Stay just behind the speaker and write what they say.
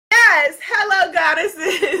Hello,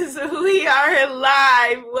 goddesses. We are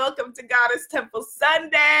live. Welcome to Goddess Temple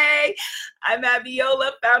Sunday. I'm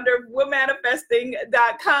Abiola, founder of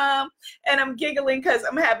womanifesting.com, and I'm giggling because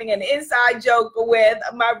I'm having an inside joke with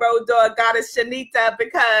my road dog, Goddess Shanita,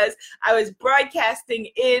 because I was broadcasting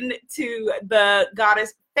into the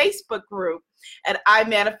Goddess Facebook group at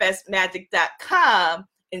imanifestmagic.com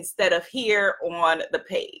instead of here on the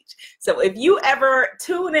page. So if you ever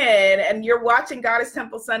tune in and you're watching Goddess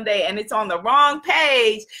Temple Sunday and it's on the wrong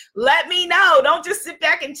page, let me know. Don't just sit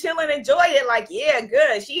back and chill and enjoy it like, yeah,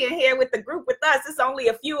 good. She in here with the group with us. It's only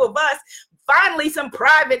a few of us. Finally, some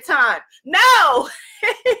private time. No.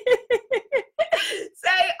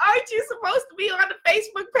 Say, aren't you supposed to be on the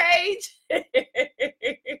Facebook page?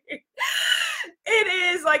 It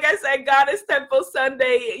is, like I said, Goddess Temple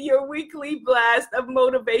Sunday, your weekly blast of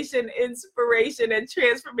motivation, inspiration, and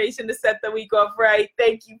transformation to set the week off right.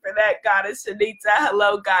 Thank you for that, Goddess Shanita.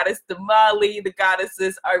 Hello, Goddess Damali. The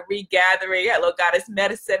goddesses are regathering. Hello, Goddess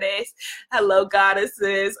Mercedes. Hello,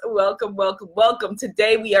 goddesses. Welcome, welcome, welcome.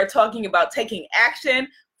 Today we are talking about taking action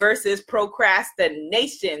versus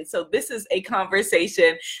procrastination. So this is a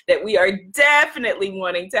conversation that we are definitely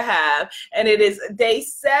wanting to have. And it is day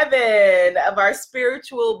 7 of our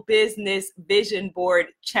Spiritual Business Vision Board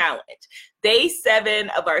Challenge. Day 7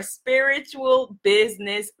 of our Spiritual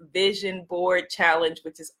Business Vision Board Challenge,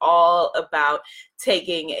 which is all about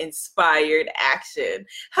taking inspired action.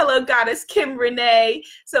 Hello, Goddess Kim Renee.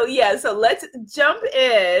 So let's jump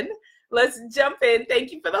in.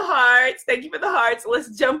 Thank you for the hearts. Let's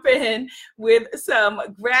jump in with some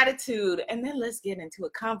gratitude. And then let's get into a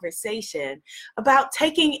conversation about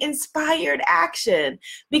taking inspired action.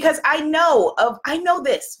 Because I know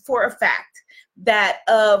this for a fact that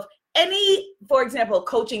of any, for example,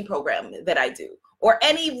 coaching program that I do, or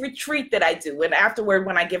any retreat that I do, and afterward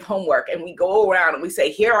when I give homework and we go around and we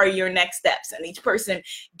say, here are your next steps, and each person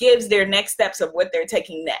gives their next steps of what they're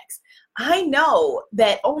taking next. I know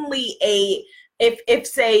that only if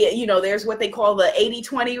say, there's what they call the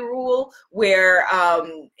 80-20 rule, where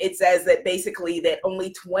it says that basically that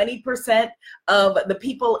only 20% of the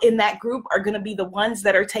people in that group are going to be the ones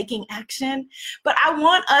that are taking action. But I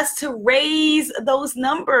want us to raise those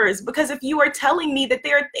numbers, because if you are telling me that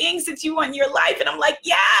there are things that you want in your life, and I'm like,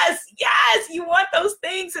 yes, you want those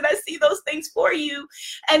things, and I see those things for you,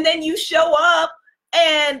 and then you show up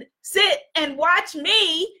and sit and watch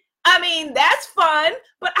me, I mean, that's fun,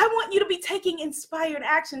 but I want you to be taking inspired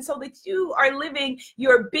action so that you are living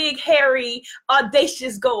your big, hairy,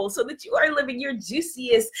 audacious goals, so that you are living your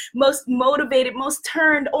juiciest, most motivated, most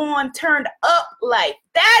turned on, turned up life.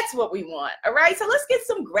 That's what we want, all right? So let's get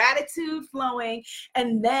some gratitude flowing,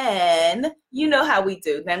 and then you know how we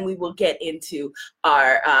do. Then we will get into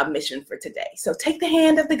our mission for today. So take the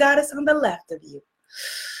hand of the goddess on the left of you.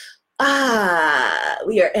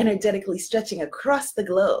 We are energetically stretching across the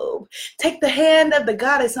globe. Take the hand of the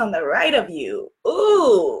goddess on the right of you.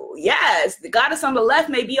 Ooh, yes, the goddess on the left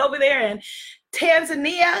may be over there in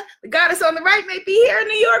Tanzania. The goddess on the right may be here in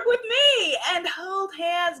New York with me. And hold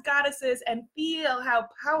hands, goddesses, and feel how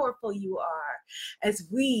powerful you are as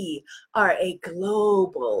we are a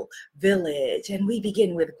global village. And we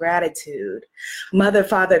begin with gratitude. Mother,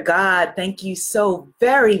 Father, God, thank you so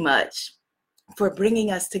very much for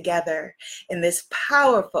bringing us together in this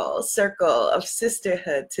powerful circle of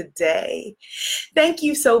sisterhood today. Thank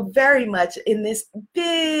you so very much in this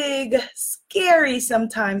big, scary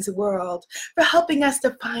sometimes world for helping us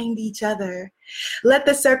to find each other. Let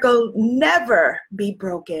the circle never be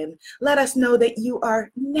broken. Let us know that you are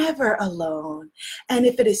never alone. And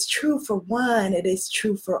if it is true for one, it is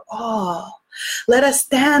true for all. Let us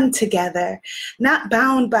stand together, not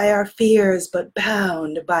bound by our fears, but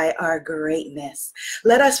bound by our greatness.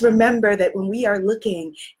 Let us remember that when we are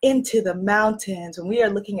looking into the mountains, when we are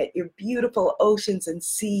looking at your beautiful oceans and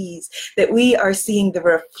seas, that we are seeing the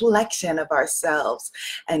reflection of ourselves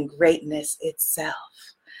and greatness itself.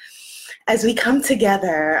 As we come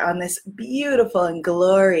together on this beautiful and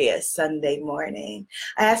glorious Sunday morning,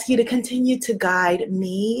 I ask you to continue to guide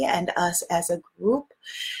me and us as a group.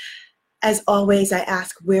 As always, I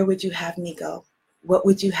ask, where would you have me go? What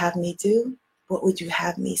would you have me do? What would you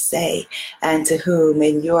have me say? And to whom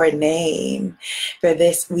in your name? For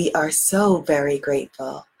this, we are so very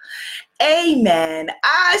grateful. Amen.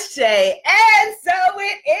 Ashe. And so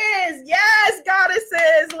it is. Yes,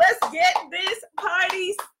 goddesses, let's get this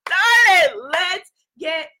party started. Let's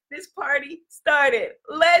get this party started.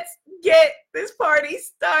 Let's get this party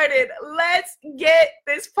started. Let's get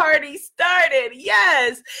this party started.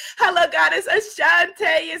 Yes. Hello, Goddess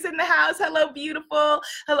Ashante is in the house. Hello, beautiful.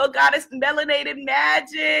 Hello, Goddess Melanated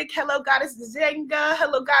Magic. Hello, Goddess Zenga.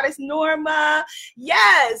 Hello, Goddess Norma.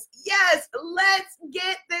 Yes, yes. Let's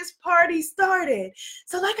get this party started.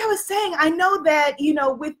 So like I was saying, I know that,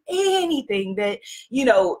 with anything that,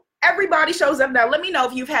 everybody shows up. Now, let me know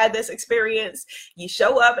if you've had this experience. You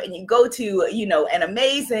show up and you go to, an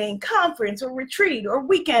amazing conference or retreat or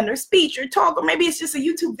weekend or speech or talk, or maybe it's just a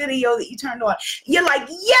YouTube video that you turned on. You're like,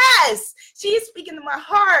 yes, she is speaking to my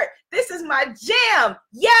heart. This is my jam.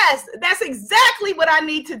 Yes, that's exactly what I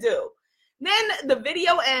need to do. Then the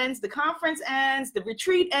video ends, the conference ends, the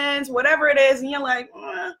retreat ends, whatever it is. And you're like,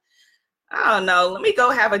 I don't know. Let me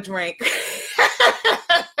go have a drink.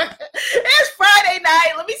 It's Friday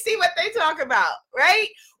night. Let me see what they talk about, right?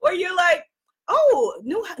 Or you're like, oh,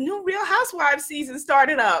 new Real Housewives season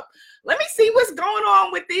started up. Let me see what's going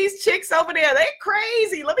on with these chicks over there. They're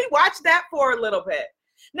crazy. Let me watch that for a little bit.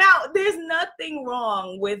 Now, there's nothing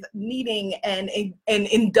wrong with needing and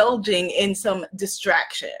indulging in some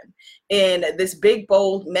distraction in this big,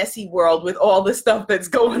 bold, messy world with all the stuff that's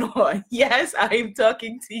going on. Yes, I am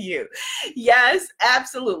talking to you. Yes,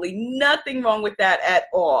 absolutely. Nothing wrong with that at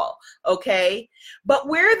all. Okay. But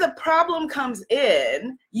where the problem comes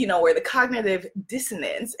in, where the cognitive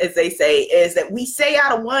dissonance, as they say, is that we say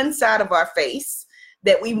out of one side of our face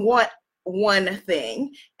that we want one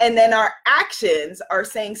thing, and then our actions are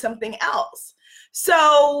saying something else.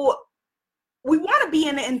 So we want to be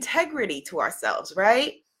in integrity to ourselves,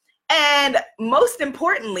 right? And most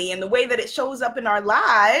importantly, in the way that it shows up in our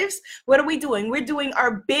lives, what are we doing? We're doing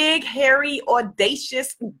our big, hairy,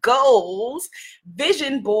 audacious goals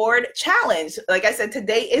vision board challenge. Like I said,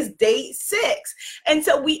 today is day 6. And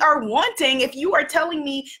so we are wanting, if you are telling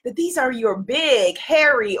me that these are your big,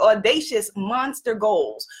 hairy, audacious monster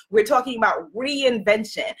goals, we're talking about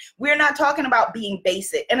reinvention. We're not talking about being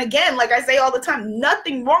basic. And again, like I say all the time,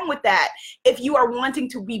 nothing wrong with that. If you are wanting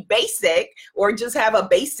to be basic or just have a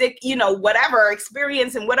basic, whatever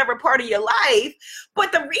experience in whatever part of your life.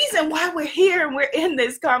 But the reason why we're here and we're in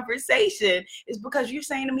this conversation is because you're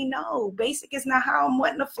saying to me, no, basic is not how I'm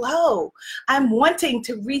wanting to flow. I'm wanting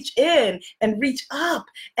to reach in and reach up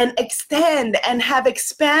and extend and have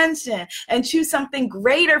expansion and choose something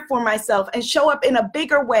greater for myself and show up in a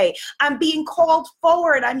bigger way. I'm being called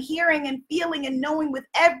forward. I'm hearing and feeling and knowing with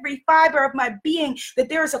every fiber of my being that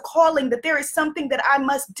there is a calling, that there is something that I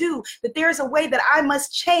must do, that there is a way that I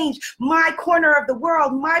must change my corner of the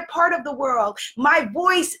world, my part of the world. My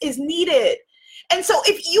voice is needed. And so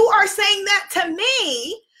if you are saying that to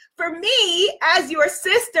me, for me, as your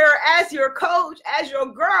sister, as your coach, as your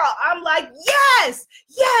girl, I'm like, yes,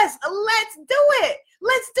 let's do it.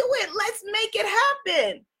 Let's do it. Let's make it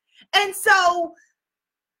happen. And so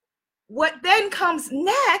what then comes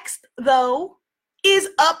next, though, is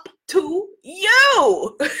up to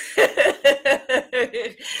you.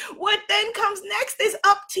 What then comes next is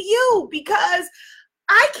up to you, because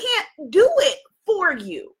I can't do it for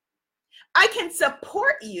you. I can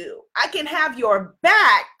support you. I can have your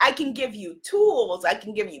back. I can give you tools. I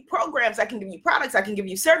can give you programs. I can give you products. I can give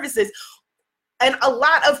you services. And a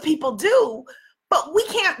lot of people do, but we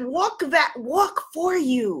can't walk that walk for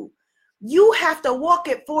you. You have to walk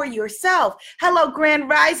it for yourself. Hello, Grand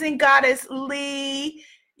Rising Goddess Lee.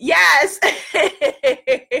 Yes.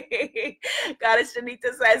 Goddess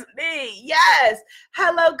Shanita says me. Yes.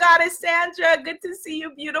 Hello, Goddess Sandra. Good to see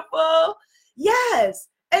you, beautiful. Yes.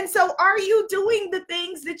 And so are you doing the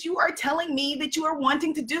things that you are telling me that you are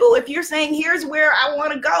wanting to do? If you're saying, here's where I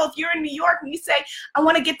want to go. If you're in New York and you say, I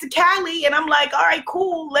want to get to Cali, and I'm like, all right,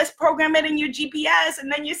 cool. Let's program it in your GPS.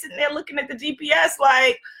 And then you're sitting there looking at the GPS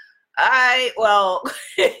like, and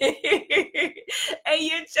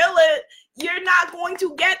you're chilling, you're not going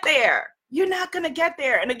to get there. You're not going to get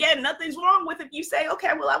there. And again, nothing's wrong with if you say,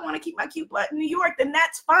 okay, well, I want to keep my cute butt in New York, then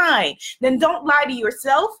that's fine. Then don't lie to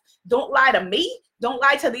yourself. Don't lie to me. Don't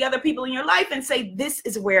lie to the other people in your life and say, this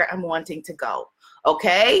is where I'm wanting to go.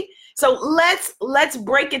 Okay. So let's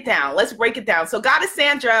break it down. Let's break it down. So Goddess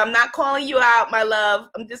Sandra, I'm not calling you out, my love.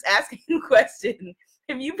 I'm just asking you a question.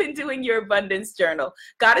 Have you been doing your abundance journal?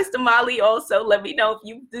 Goddess Damali also, let me know if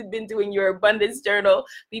you've been doing your abundance journal.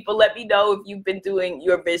 People, let me know if you've been doing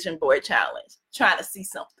your vision board challenge. Trying to see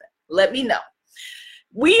something. Let me know.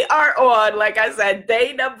 We are on, like I said,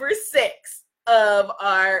 day number 6 of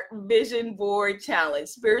our vision board challenge,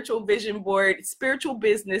 spiritual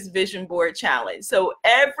business vision board challenge. So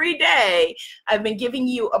every day I've been giving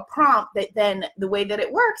you a prompt that then the way that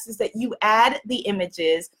it works is that you add the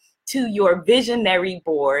images to your visionary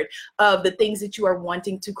board of the things that you are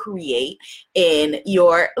wanting to create in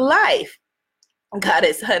your life.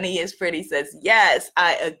 Goddess Honey is Pretty says, yes,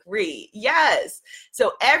 I agree. Yes.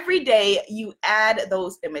 So every day you add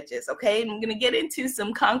those images, okay? And I'm going to get into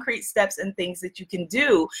some concrete steps and things that you can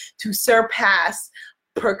do to surpass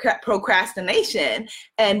procrastination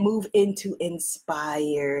and move into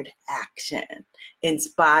inspired action.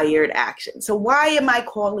 Inspired action. So why am I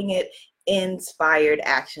calling it inspired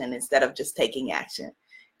action instead of just taking action?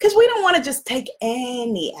 Because we don't want to just take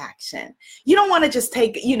any action. You don't want to just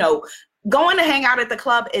take, going to hang out at the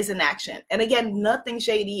club is an action. And again, nothing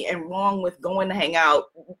shady and wrong with going to hang out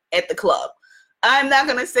at the club. I'm not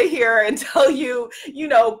going to sit here and tell you,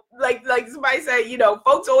 like somebody said,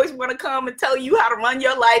 folks always want to come and tell you how to run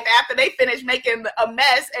your life after they finish making a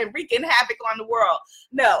mess and wreaking havoc on the world.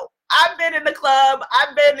 No, I've been in the club.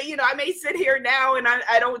 I've been, I may sit here now and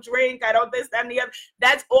I don't drink. I don't this, that, and the other.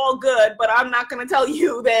 That's all good. But I'm not going to tell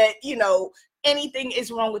you that, anything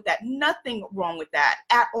is wrong with that. Nothing wrong with that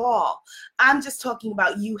at all. I'm just talking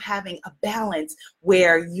about you having a balance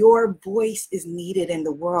where your voice is needed in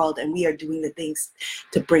the world, and we are doing the things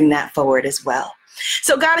to bring that forward as well.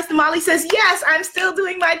 So Goddess Damali says, yes, I'm still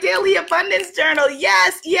doing my daily abundance journal.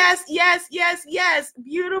 Yes, yes, yes, yes, yes.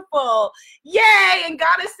 Beautiful. Yay. And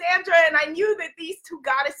Goddess Sandra, and I knew that these two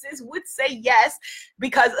goddesses would say yes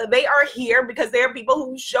because they are here, because they are people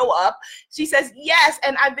who show up. She says, yes.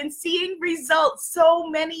 And I've been seeing results. So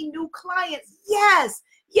many new clients. Yes.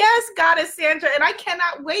 Yes, Goddess Sandra, and I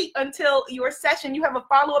cannot wait until your session. You have a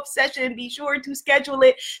follow-up session. Be sure to schedule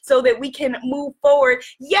it so that we can move forward.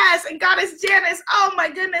 Yes, and Goddess Janice, oh my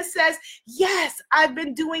goodness, says, yes, I've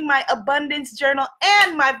been doing my abundance journal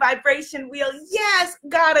and my vibration wheel. Yes,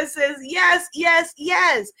 Goddesses, yes, yes,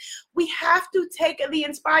 yes. We have to take the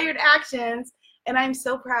inspired actions. And I'm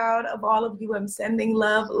so proud of all of you. I'm sending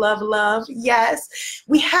love, love, love. Yes,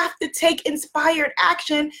 we have to take inspired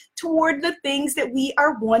action toward the things that we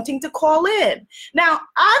are wanting to call in. Now,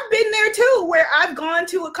 I've been there too, where I've gone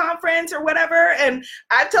to a conference or whatever, and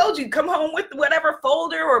I told you, come home with whatever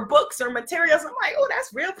folder or books or materials. I'm like, oh,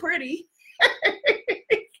 that's real pretty.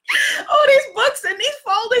 Oh, these books and these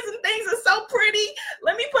folders and things are so pretty.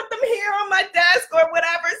 Let me put them here on my desk or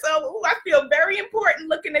whatever. So I feel very important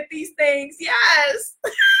looking at these things. Yes.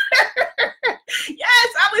 Yes,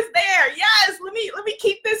 I was there. Yes, let me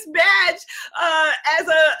keep this badge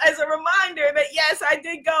as a reminder that yes, I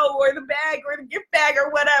did go, or the bag or the gift bag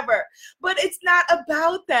or whatever. But it's not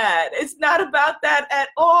about that. It's not about that at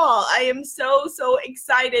all. I am so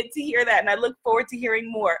excited to hear that, and I look forward to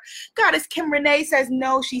hearing more. Goddess Kim Renee says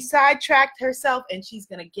no, she sidetracked herself and she's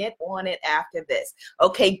gonna get on it after this.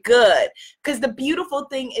 Okay, good. Because the beautiful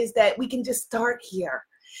thing is that we can just start here.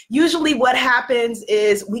 Usually what happens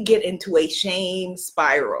is we get into a shame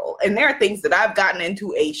spiral. And there are things that I've gotten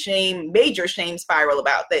into a major shame spiral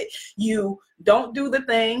about, that you don't do the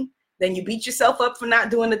thing, then you beat yourself up for not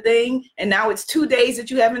doing the thing, and now it's 2 days that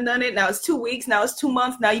you haven't done it, now it's 2 weeks, now it's 2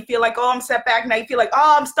 months, now you feel like, oh, I'm set back, now you feel like,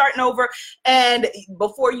 oh, I'm starting over, and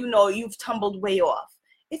before you know, you've tumbled way off.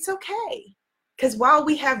 It's okay, because while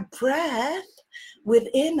we have breath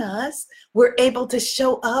within us, we're able to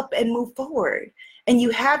show up and move forward. And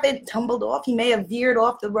you haven't tumbled off. You may have veered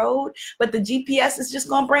off the road, but the GPS is just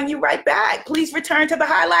going to bring you right back. Please return to the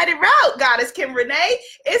highlighted route, Goddess Kim Renee.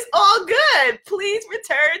 It's all good. Please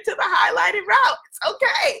return to the highlighted route. It's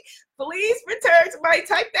okay. Please return. Somebody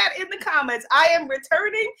type that in the comments. I am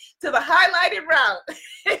returning to the highlighted route.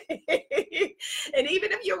 And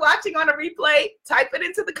even if you're watching on a replay, type it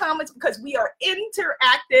into the comments, because we are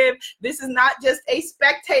interactive. This is not just a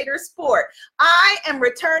spectator sport. I am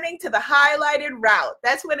returning to the highlighted route.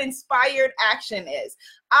 That's what inspired action is.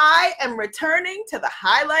 I am returning to the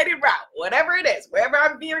highlighted route, whatever it is, wherever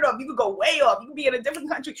I'm veered off. You could go way off. You could be in a different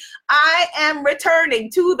country. I am returning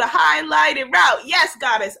to the highlighted route. Yes,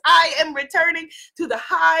 Goddess, I am returning to the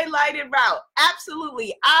highlighted route.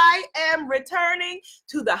 Absolutely. I am returning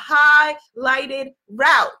to the highlighted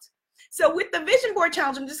route. So with the Vision Board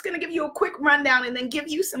Challenge, I'm just going to give you a quick rundown and then give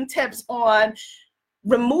you some tips on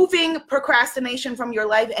removing procrastination from your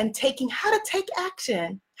life and how to take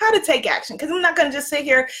action. Because I'm not going to just sit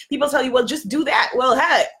here, people tell you, well, just do that. Well,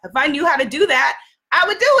 hey, if I knew how to do that, I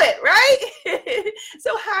would do it, right?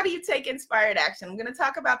 So how do you take inspired action? I'm going to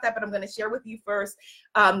talk about that, but I'm going to share with you first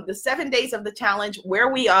the 7 days of the challenge, where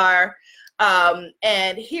we are.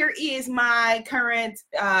 And here is my current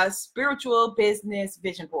spiritual business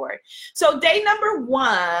vision board. So day number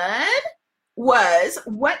 1 was,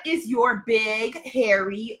 what is your big,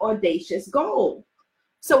 hairy, audacious goal?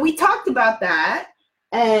 So we talked about that.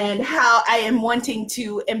 and how I am wanting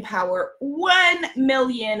to empower 1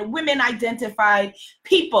 million women identified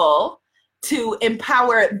people to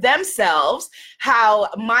empower themselves, how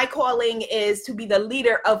my calling is to be the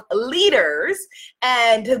leader of leaders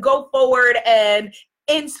and to go forward and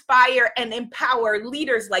inspire and empower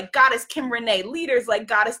leaders like Goddess Kim Renee, leaders like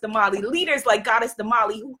Goddess Damali, leaders like Goddess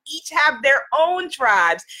Damali, who each have their own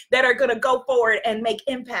tribes that are going to go forward and make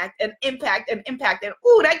impact and impact and impact. And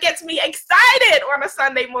ooh, that gets me excited on a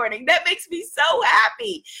Sunday morning. That makes me so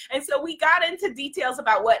happy. And so we got into details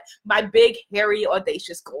about what my big, hairy,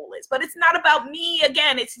 audacious goal is. But it's not about me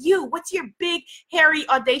again. It's you. What's your big, hairy,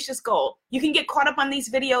 audacious goal? You can get caught up on these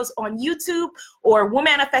videos on YouTube or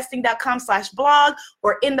womanifesting.com/blog,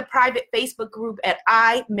 or in the private Facebook group at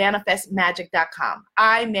imanifestmagic.com.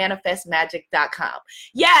 imanifestmagic.com.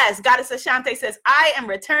 Yes, Goddess Ashante says, I am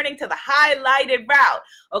returning to the highlighted route.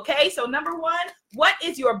 Okay, so number 1, what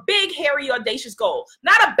is your big, hairy, audacious goal?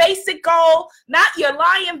 Not a basic goal, not your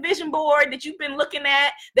lion vision board that you've been looking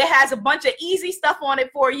at that has a bunch of easy stuff on it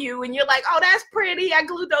for you, and you're like, oh, that's pretty. I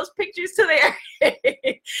glued those pictures to there.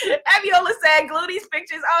 Abiola said, glue these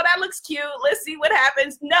pictures. Oh, that looks cute. Let's see what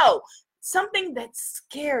happens. No. Something that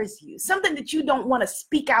scares you, something that you don't want to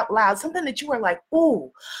speak out loud, something that you are like,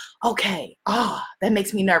 ooh, okay, that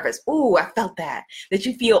makes me nervous. Ooh, I felt that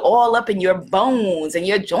you feel all up in your bones and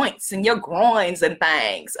your joints and your groins and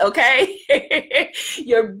things, okay?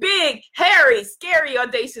 Your big, hairy, scary,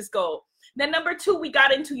 audacious goal. Then number 2, we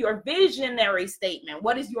got into your visionary statement.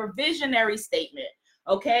 What is your visionary statement?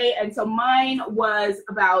 Okay, and so mine was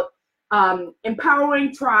about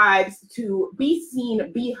empowering tribes to be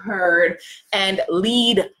seen, be heard, and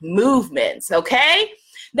lead movements, okay?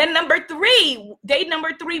 Then day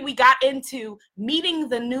number 3, we got into meeting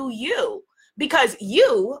the new you, because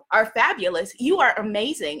you are fabulous, you are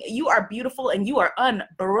amazing, you are beautiful, and you are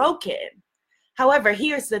unbroken. However,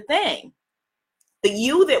 here's the thing. The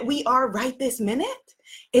you that we are right this minute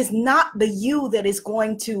is not the you that is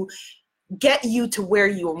going to get you to where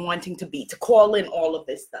you are wanting to be, to call in all of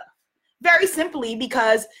this stuff. Very simply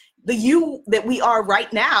because the you that we are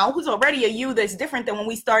right now, who's already a you that's different than when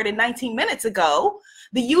we started 19 minutes ago,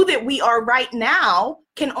 the you that we are right now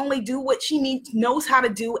can only do what she knows how to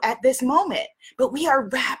do at this moment. But we are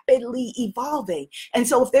rapidly evolving. And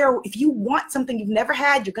so if you want something you've never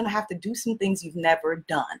had, you're going to have to do some things you've never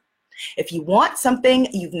done. If you want something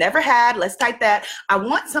you've never had, let's type that. I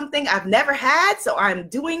want something I've never had, so I'm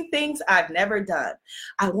doing things I've never done.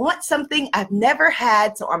 I want something I've never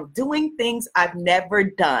had, so I'm doing things I've never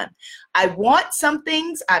done. I want some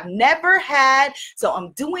things I've never had, so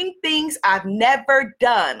I'm doing things I've never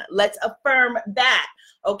done. Let's affirm that,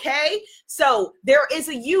 okay? So there is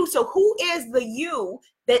a you. So who is the you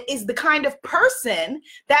that is the kind of person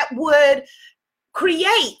that would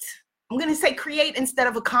create? I'm going to say create instead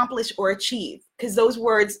of accomplish or achieve, because those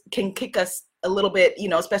words can kick us a little bit,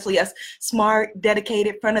 especially us smart,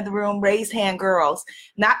 dedicated, front of the room, raise hand girls.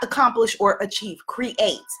 Not accomplish or achieve,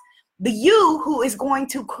 create. The you who is going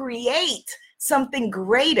to create something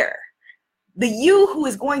greater. The you who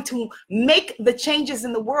is going to make the changes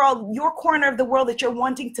in the world, your corner of the world that you're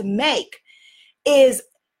wanting to make,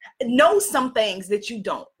 know some things that you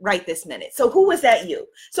don't right this minute. So who is that you?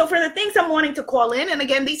 So for the things I'm wanting to call in, and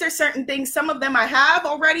again, these are certain things, some of them I have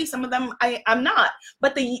already, some of them I'm not,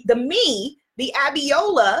 but the me, the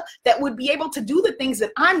Abiola that would be able to do the things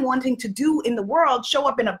that I'm wanting to do in the world, show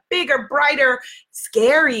up in a bigger, brighter,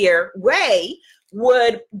 scarier way,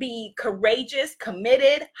 would be courageous,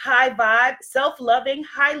 committed, high vibe, self-loving,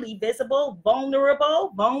 highly visible,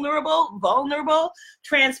 vulnerable,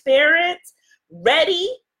 transparent, ready,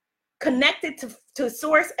 connected to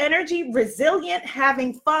source energy, resilient,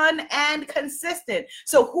 having fun, and consistent.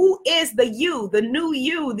 So who is the you, the new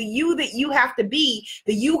you, the you that you have to be,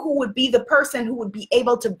 the you who would be the person who would be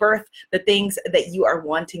able to birth the things that you are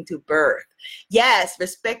wanting to birth? Yes,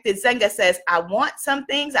 Respected Zenga says, I want some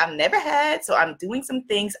things I've never had, so I'm doing some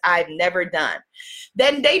things I've never done.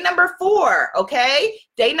 Then day number 4, okay?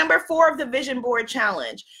 Day number 4 of the Vision Board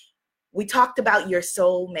Challenge. We talked about your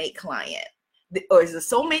soulmate client. Or is a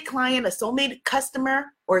soulmate client, a soulmate customer,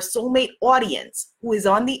 or a soulmate audience who is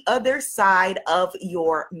on the other side of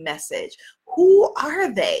your message? Who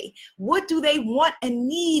are they? What do they want and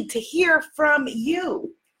need to hear from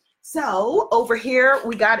you? So over here,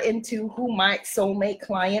 we got into who my soulmate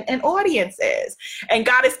client and audience is. And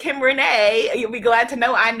Goddess Kim Renee, you'll be glad to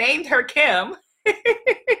know I named her Kim.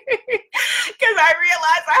 Because I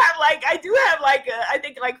realized I do have I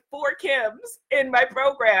think like 4 Kims in my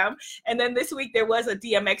program. And then this week there was a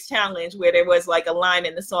DMX challenge where there was like a line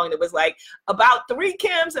in the song that was like about 3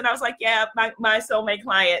 Kims. And I was like, yeah, my soulmate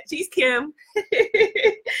client, she's Kim.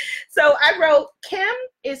 So I wrote, Kim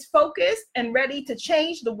is focused and ready to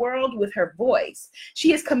change the world with her voice.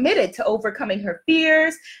 She is committed to overcoming her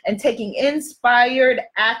fears and taking inspired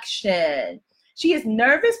action. She is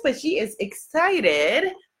nervous, but she is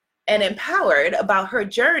excited and empowered about her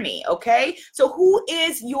journey, okay? So who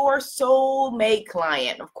is your soulmate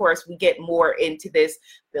client? Of course, we get more into this,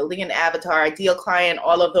 building an avatar, ideal client,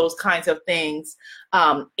 all of those kinds of things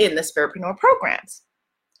in the Spiritpreneur programs.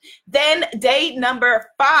 Then day number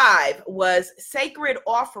 5 was sacred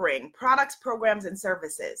offering, products, programs, and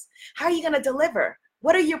services. How are you going to deliver?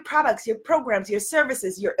 What are your products, your programs, your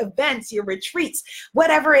services, your events, your retreats,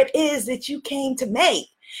 whatever it is that you came to make?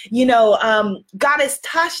 You know, Goddess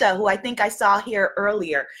Tasha, who I think I saw here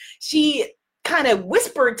earlier, she kind of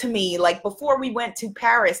whispered to me, like before we went to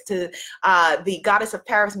Paris to the Goddess of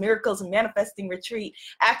Paris Miracles and Manifesting Retreat,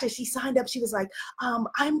 after she signed up, she was like, I'm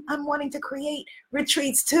wanting to create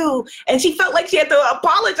retreats too. And she felt like she had to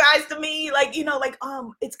apologize to me, like, you know, like,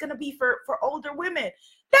 it's going to be for older women.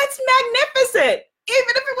 That's magnificent.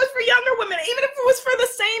 Even if it was for younger women, even if it was for the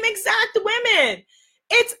same exact women.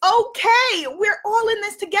 It's okay. We're all in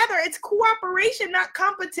this together. It's cooperation, not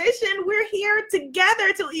competition. We're here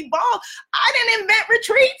together to evolve. I didn't invent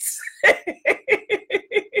retreats.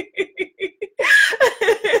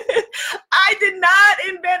 I did not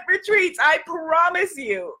invent retreats. I promise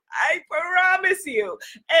you. I promise you.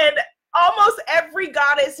 And almost every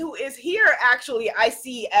goddess who is here, actually, I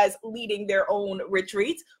see as leading their own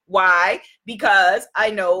retreats. Why? Because I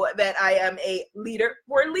know that I am a leader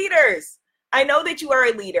for leaders. I know that you are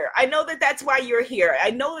a leader. I know that that's why you're here. I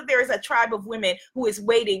know that there is a tribe of women who is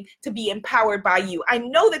waiting to be empowered by you. I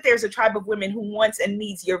know that there's a tribe of women who wants and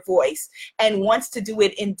needs your voice and wants to do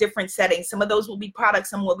it in different settings. Some of those will be products,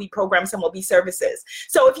 some will be programs, some will be services.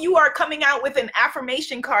 So if you are coming out with an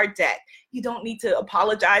affirmation card deck, you don't need to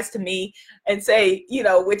apologize to me and say, you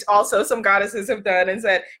know, which also some goddesses have done and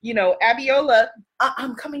said, you know, Abiola,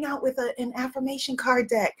 I'm coming out with an affirmation card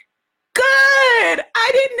deck. Good.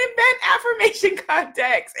 I didn't invent affirmation card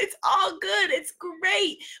decks. It's all good. It's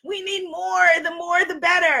great. We need more. The more, the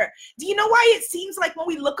better. Do you know why it seems like when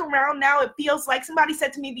we look around now, it feels like somebody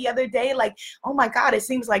said to me the other day, like, oh my God, it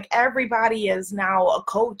seems like everybody is now a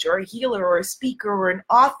coach or a healer or a speaker or an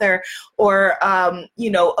author or,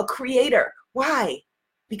 you know, a creator. Why?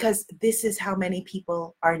 Because this is how many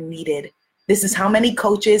people are needed. This is how many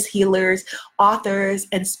coaches, healers, authors,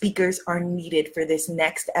 and speakers are needed for this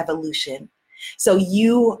next evolution. So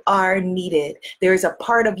you are needed. There is a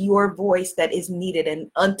part of your voice that is needed.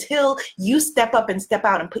 And until you step up and step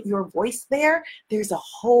out and put your voice there, there's a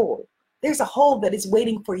hole. There's a hole that is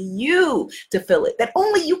waiting for you to fill it, that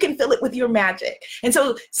only you can fill it with your magic. And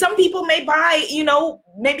so some people may buy, you know,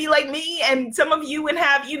 maybe like me, and some of you would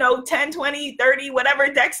have, you know, 10, 20, 30,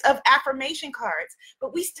 whatever decks of affirmation cards,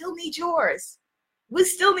 but we still need yours. We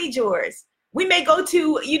still need yours. We may go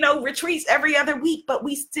to, you know, retreats every other week, but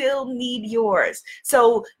we still need yours.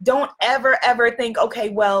 So don't ever, ever think, okay,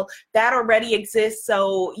 well, that already exists.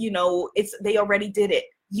 So, you know, they already did it.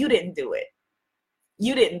 You didn't do it.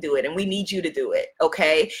 You didn't do it, and we need you to do it,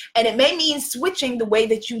 okay? And it may mean switching the way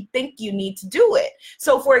that you think you need to do it.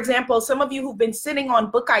 So, for example, some of you who've been sitting on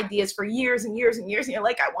book ideas for years and years and years, and you're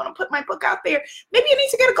like, I want to put my book out there. Maybe you need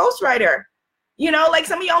to get a ghostwriter. You know, like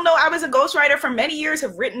some of y'all know I was a ghostwriter for many years,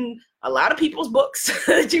 have written a lot of people's books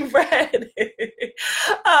that you've read.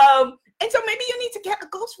 And so maybe you need to get a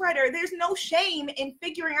ghostwriter. There's no shame in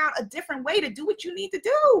figuring out a different way to do what you need to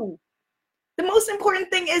do. The most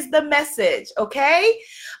important thing is the message, okay?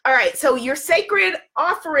 All right, so your sacred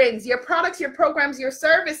offerings, your products, your programs, your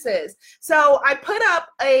services. So I put up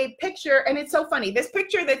a picture, and it's so funny. This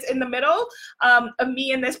picture that's in the middle of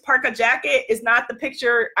me in this parka jacket is not the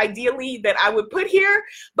picture ideally that I would put here,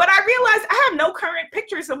 but I realized I have no current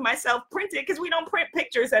pictures of myself printed because we don't print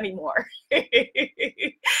pictures anymore. I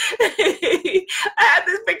had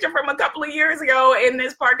this picture from a couple of years ago in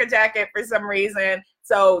this parka jacket for some reason.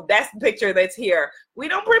 So that's the picture that's here. We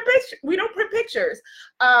don't print pictures.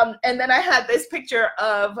 And then I had this picture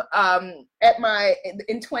of from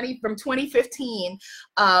 2015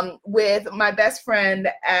 with my best friend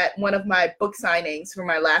at one of my book signings for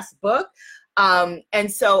my last book.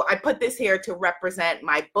 And so I put this here to represent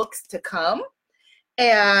my books to come.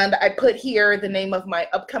 And I put here the name of my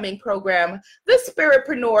upcoming program, the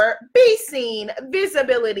Spiritpreneur Be Seen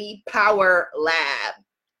Visibility Power Lab.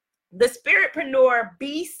 The Spiritpreneur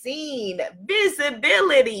Be Seen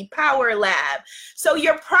Visibility Power Lab. So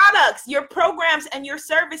your products, your programs, and your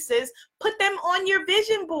services, put them on your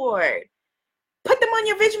vision board. Put them on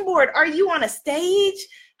your vision board. Are you on a stage?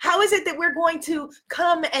 How is it that we're going to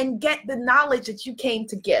come and get the knowledge that you came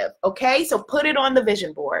to give? Okay, so put it on the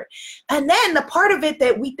vision board. And then the part of it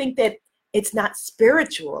that we think that it's not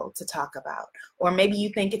spiritual to talk about, or maybe you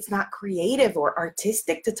think it's not creative or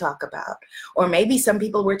artistic to talk about, or maybe some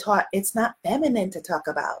people were taught it's not feminine to talk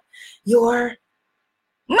about. Your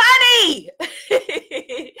money,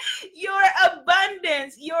 your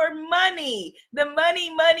abundance, your money, the money,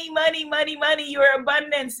 your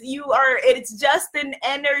abundance. It's just an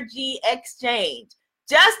energy exchange.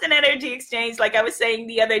 Just an energy exchange, like I was saying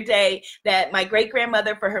the other day, that my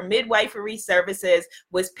great-grandmother for her midwifery services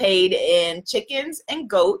was paid in chickens and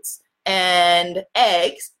goats and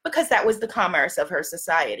eggs because that was the commerce of her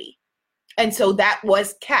society. And so that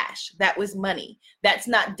was cash. That was money. That's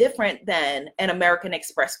not different than an American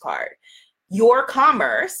Express card. Your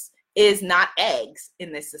commerce is not eggs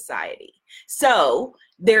in this society. So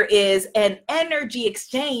there is an energy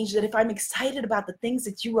exchange that if I'm excited about the things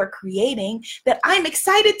that you are creating, that I'm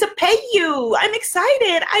excited to pay you. I'm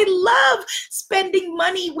excited. I love spending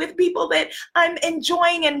money with people that I'm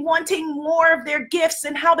enjoying and wanting more of their gifts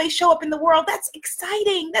and how they show up in the world. That's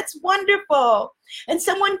exciting. That's wonderful. And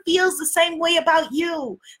someone feels the same way about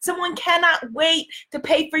you. Someone cannot wait to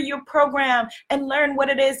pay for your program and learn what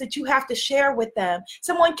it is that you have to share with them.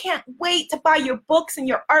 Someone can't wait to buy your books and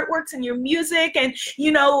your artworks and your music and,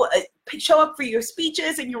 show up for your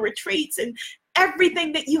speeches and your retreats and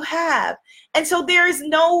everything that you have. And so there is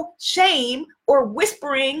no shame or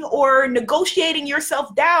whispering or negotiating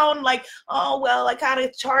yourself down like, oh, well, I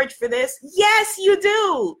gotta charge for this. Yes, you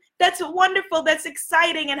do. That's wonderful. That's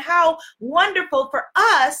exciting. And how wonderful for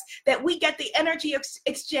us that we get the energy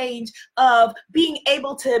exchange of being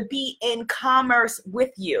able to be in commerce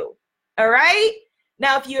with you. All right.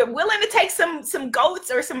 Now, if you're willing to take some goats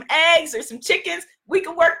or some eggs or some chickens, we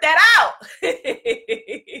can work that out.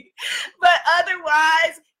 But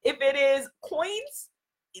otherwise, if it is coins,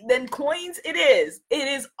 then coins it is. It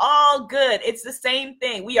is all good. It's the same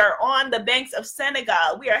thing. We are on the banks of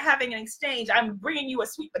Senegal. We are having an exchange. I'm bringing you a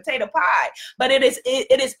sweet potato pie, but it is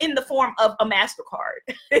in the form of a MasterCard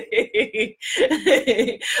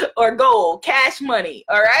or gold, cash money.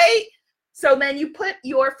 All right. So then you put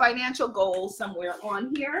your financial goals somewhere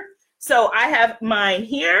on here. So I have mine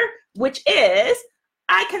here, which is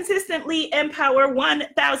I consistently empower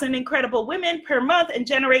 1,000 incredible women per month and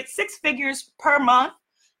generate 6 figures per month.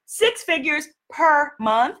 6 figures per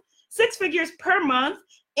month. 6 figures per month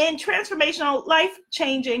in transformational,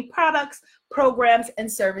 life-changing products, programs,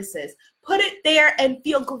 and services. Put it there and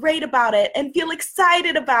feel great about it and feel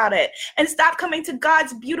excited about it and stop coming to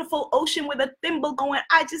God's beautiful ocean with a thimble going,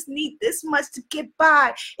 I just need this much to get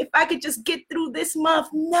by. If I could just get through this month.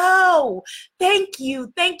 No, thank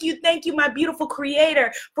you. Thank you. Thank you, my beautiful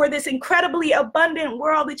creator, for this incredibly abundant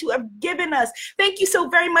world that you have given us. Thank you so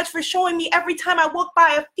very much for showing me every time I walk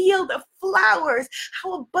by a field of flowers,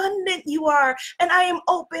 how abundant you are. And I am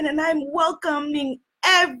open and I'm welcoming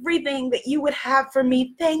everything that you would have for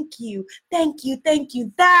me. Thank you. Thank you. Thank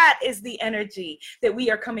you. That is the energy that we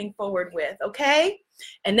are coming forward with. Okay.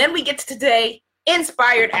 And then we get to today,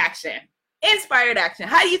 inspired action. Inspired action.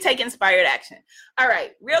 How do you take inspired action? All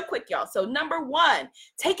right, real quick, y'all. So number 1,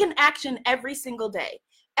 take an action every single day.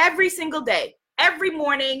 Every single day. Every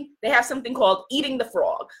morning, they have something called eating the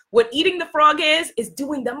frog. What eating the frog is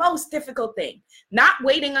doing the most difficult thing, not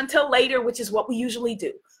waiting until later, which is what we usually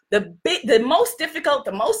do. The most difficult,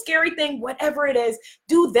 the most scary thing, whatever it is,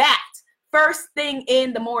 do that first thing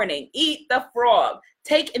in the morning. Eat the frog.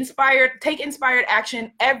 Take inspired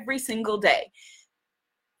action every single day.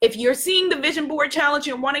 If you're seeing the vision board challenge,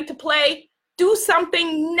 you're wanting to play, do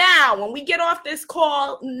something now. When we get off this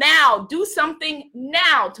call, now, do something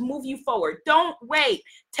now to move you forward. Don't wait.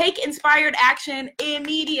 Take inspired action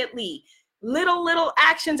immediately. Little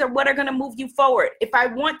actions are what are going to move you forward. If I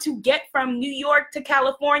want to get from New York to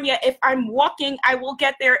California, if I'm walking, I will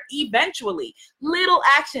get there eventually. Little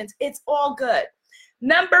actions. It's all good.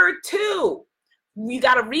 Number 2, you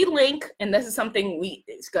got to relink, and this is something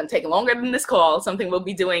it's going to take longer than this call, something we'll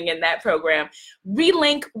be doing in that program.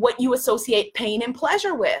 Relink what you associate pain and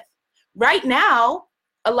pleasure with. Right now,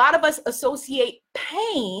 a lot of us associate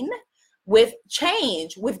pain with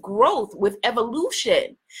change, with growth, with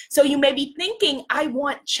evolution. So you may be thinking, I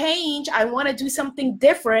want change, I want to do something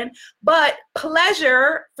different, but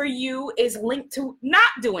pleasure for you is linked to not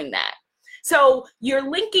doing that. So you're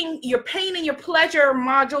linking your pain and your pleasure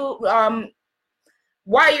module,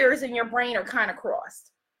 wires in your brain are kind of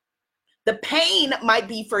crossed. The pain might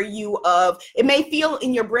be for you it may feel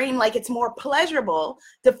in your brain like it's more pleasurable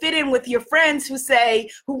to fit in with your friends who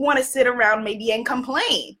want to sit around maybe and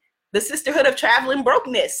complain. The sisterhood of traveling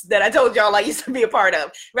brokenness that I told y'all I used to be a part of,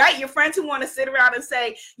 right? Your friends who want to sit around and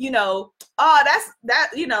say,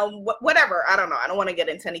 whatever. I don't know. I don't want to get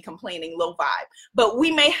into any complaining low vibe, but we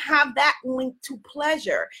may have that linked to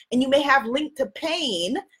pleasure, and you may have linked to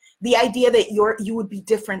pain. The idea that you would be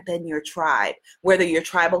different than your tribe, whether your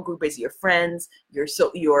tribal group is your friends, your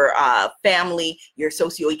family, your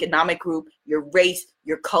socioeconomic group, your race,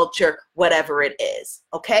 your culture, whatever it is.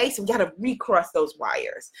 Okay, so we got to recross those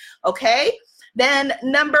wires. Okay, then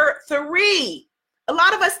number 3, a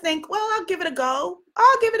lot of us think, well, I'll give it a go.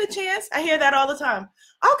 I'll give it a chance. I hear that all the time.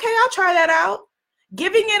 Okay, I'll try that out.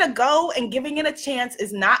 Giving it a go and giving it a chance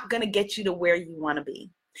is not going to get you to where you want to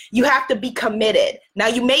be. You have to be committed. Now,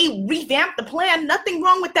 you may revamp the plan. Nothing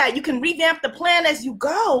wrong with that. You can revamp the plan as you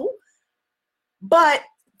go, but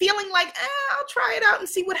feeling like, I'll try it out and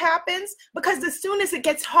see what happens, because as soon as it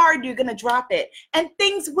gets hard, you're going to drop it. And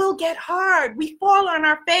things will get hard. We fall on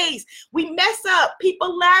our face. We mess up.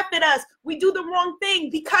 People laugh at us. We do the wrong thing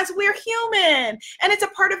because we're human. And it's a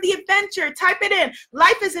part of the adventure. Type it in.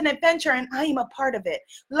 Life is an adventure and I am a part of it.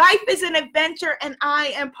 Life is an adventure and I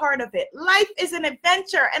am part of it. Life is an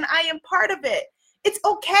adventure and I am part of it. It's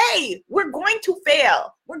okay. We're going to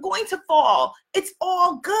fail. We're going to fall. It's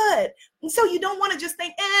all good. And so you don't want to just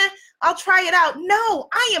think, I'll try it out. No,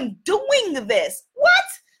 I am doing this. What?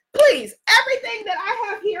 Please, everything that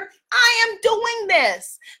I have here, I am doing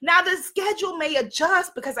this. Now the schedule may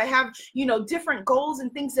adjust because I have, different goals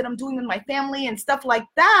and things that I'm doing with my family and stuff like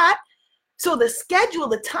that. So the schedule,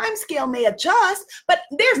 the time scale may adjust, but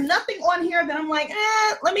there's nothing on here that I'm like,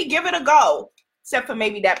 let me give it a go. Except for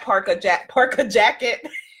maybe that parka jacket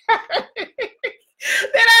that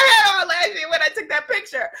I had on last year when I took that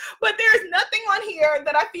picture. But there's nothing on here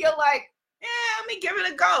that I feel like, let me give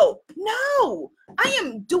it a go. No, I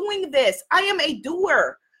am doing this. I am a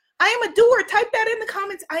doer. I am a doer. Type that in the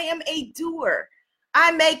comments. I am a doer.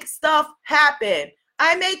 I make stuff happen.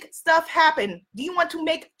 I make stuff happen. Do you want to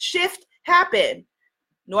make shift happen?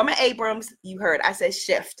 Norma Abrams, you heard, I said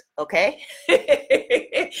shift, okay?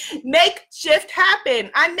 Make shift happen.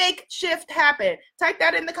 I make shift happen. Type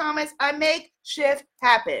that in the comments. I make shift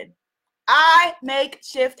happen. I make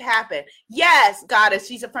shift happen. Yes, Goddess,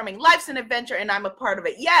 she's affirming life's an adventure and I'm a part of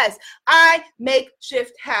it. Yes, I make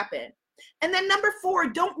shift happen. And then number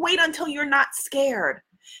 4, don't wait until you're not scared.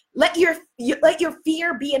 Let your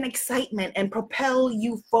fear be an excitement and propel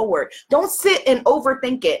you forward. Don't sit and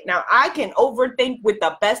overthink it. Now, I can overthink with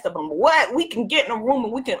the best of them. We can get in a room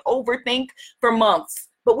and we can overthink for months,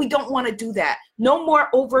 but we don't want to do that. No more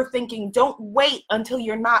overthinking. Don't wait until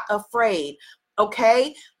you're not afraid.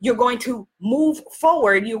 Okay? You're going to move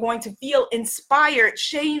forward. You're going to feel inspired.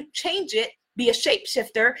 Change it. Be a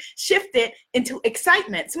shapeshifter, shift it into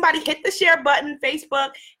excitement. Somebody hit the share button, Facebook,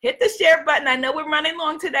 hit the share button. I know we're running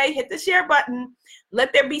long today. Hit the share button.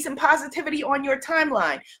 Let there be some positivity on your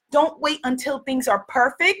timeline. Don't wait until things are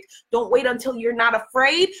perfect. Don't wait until you're not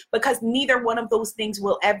afraid, because neither one of those things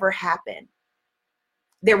will ever happen.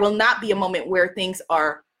 There will not be a moment where things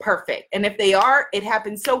are perfect. And if they are, it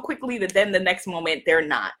happens so quickly that then the next moment they're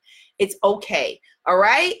not. It's okay. All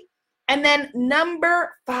right. And then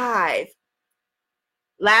number 5.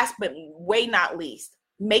 Last but way not least,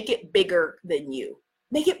 make it bigger than you.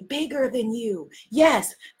 Make it bigger than you.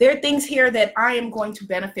 Yes, there are things here that I am going to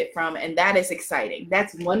benefit from, and that is exciting.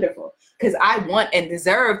 That's wonderful, because I want and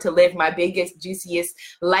deserve to live my biggest, juiciest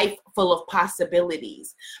life full of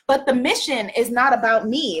possibilities. But the mission is not about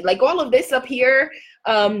me. Like all of this up here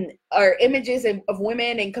are images of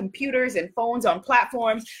women and computers and phones on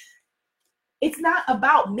platforms. It's not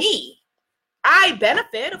about me. I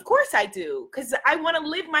benefit, of course I do, because I want to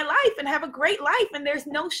live my life and have a great life, and there's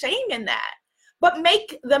no shame in that. But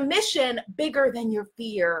make the mission bigger than your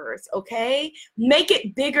fears, okay? Make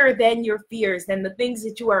it bigger than your fears, than the things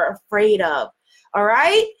that you are afraid of, all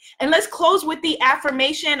right? And let's close with the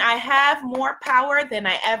affirmation: I have more power than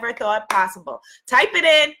I ever thought possible. Type it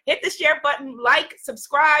in, hit the share button, like,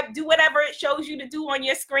 subscribe, do whatever it shows you to do on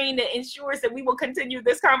your screen that ensures that we will continue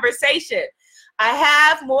this conversation. I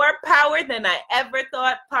have more power than I ever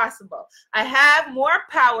thought possible. I have more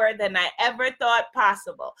power than I ever thought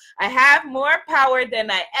possible. I have more power than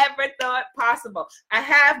I ever thought possible. I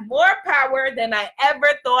have more power than I ever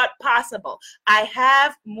thought possible. I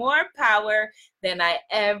have more power than I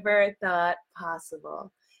ever thought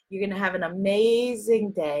possible. You're going to have an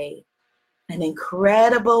amazing day, an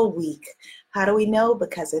incredible week. How do we know?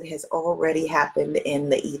 Because it has already happened in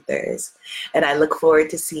the ethers. And I look forward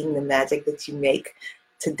to seeing the magic that you make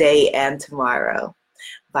today and tomorrow.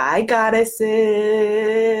 Bye, goddesses.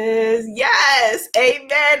 Yes,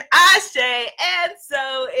 amen, ashe, and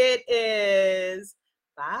so it is.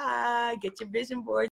 Bye. Get your vision board.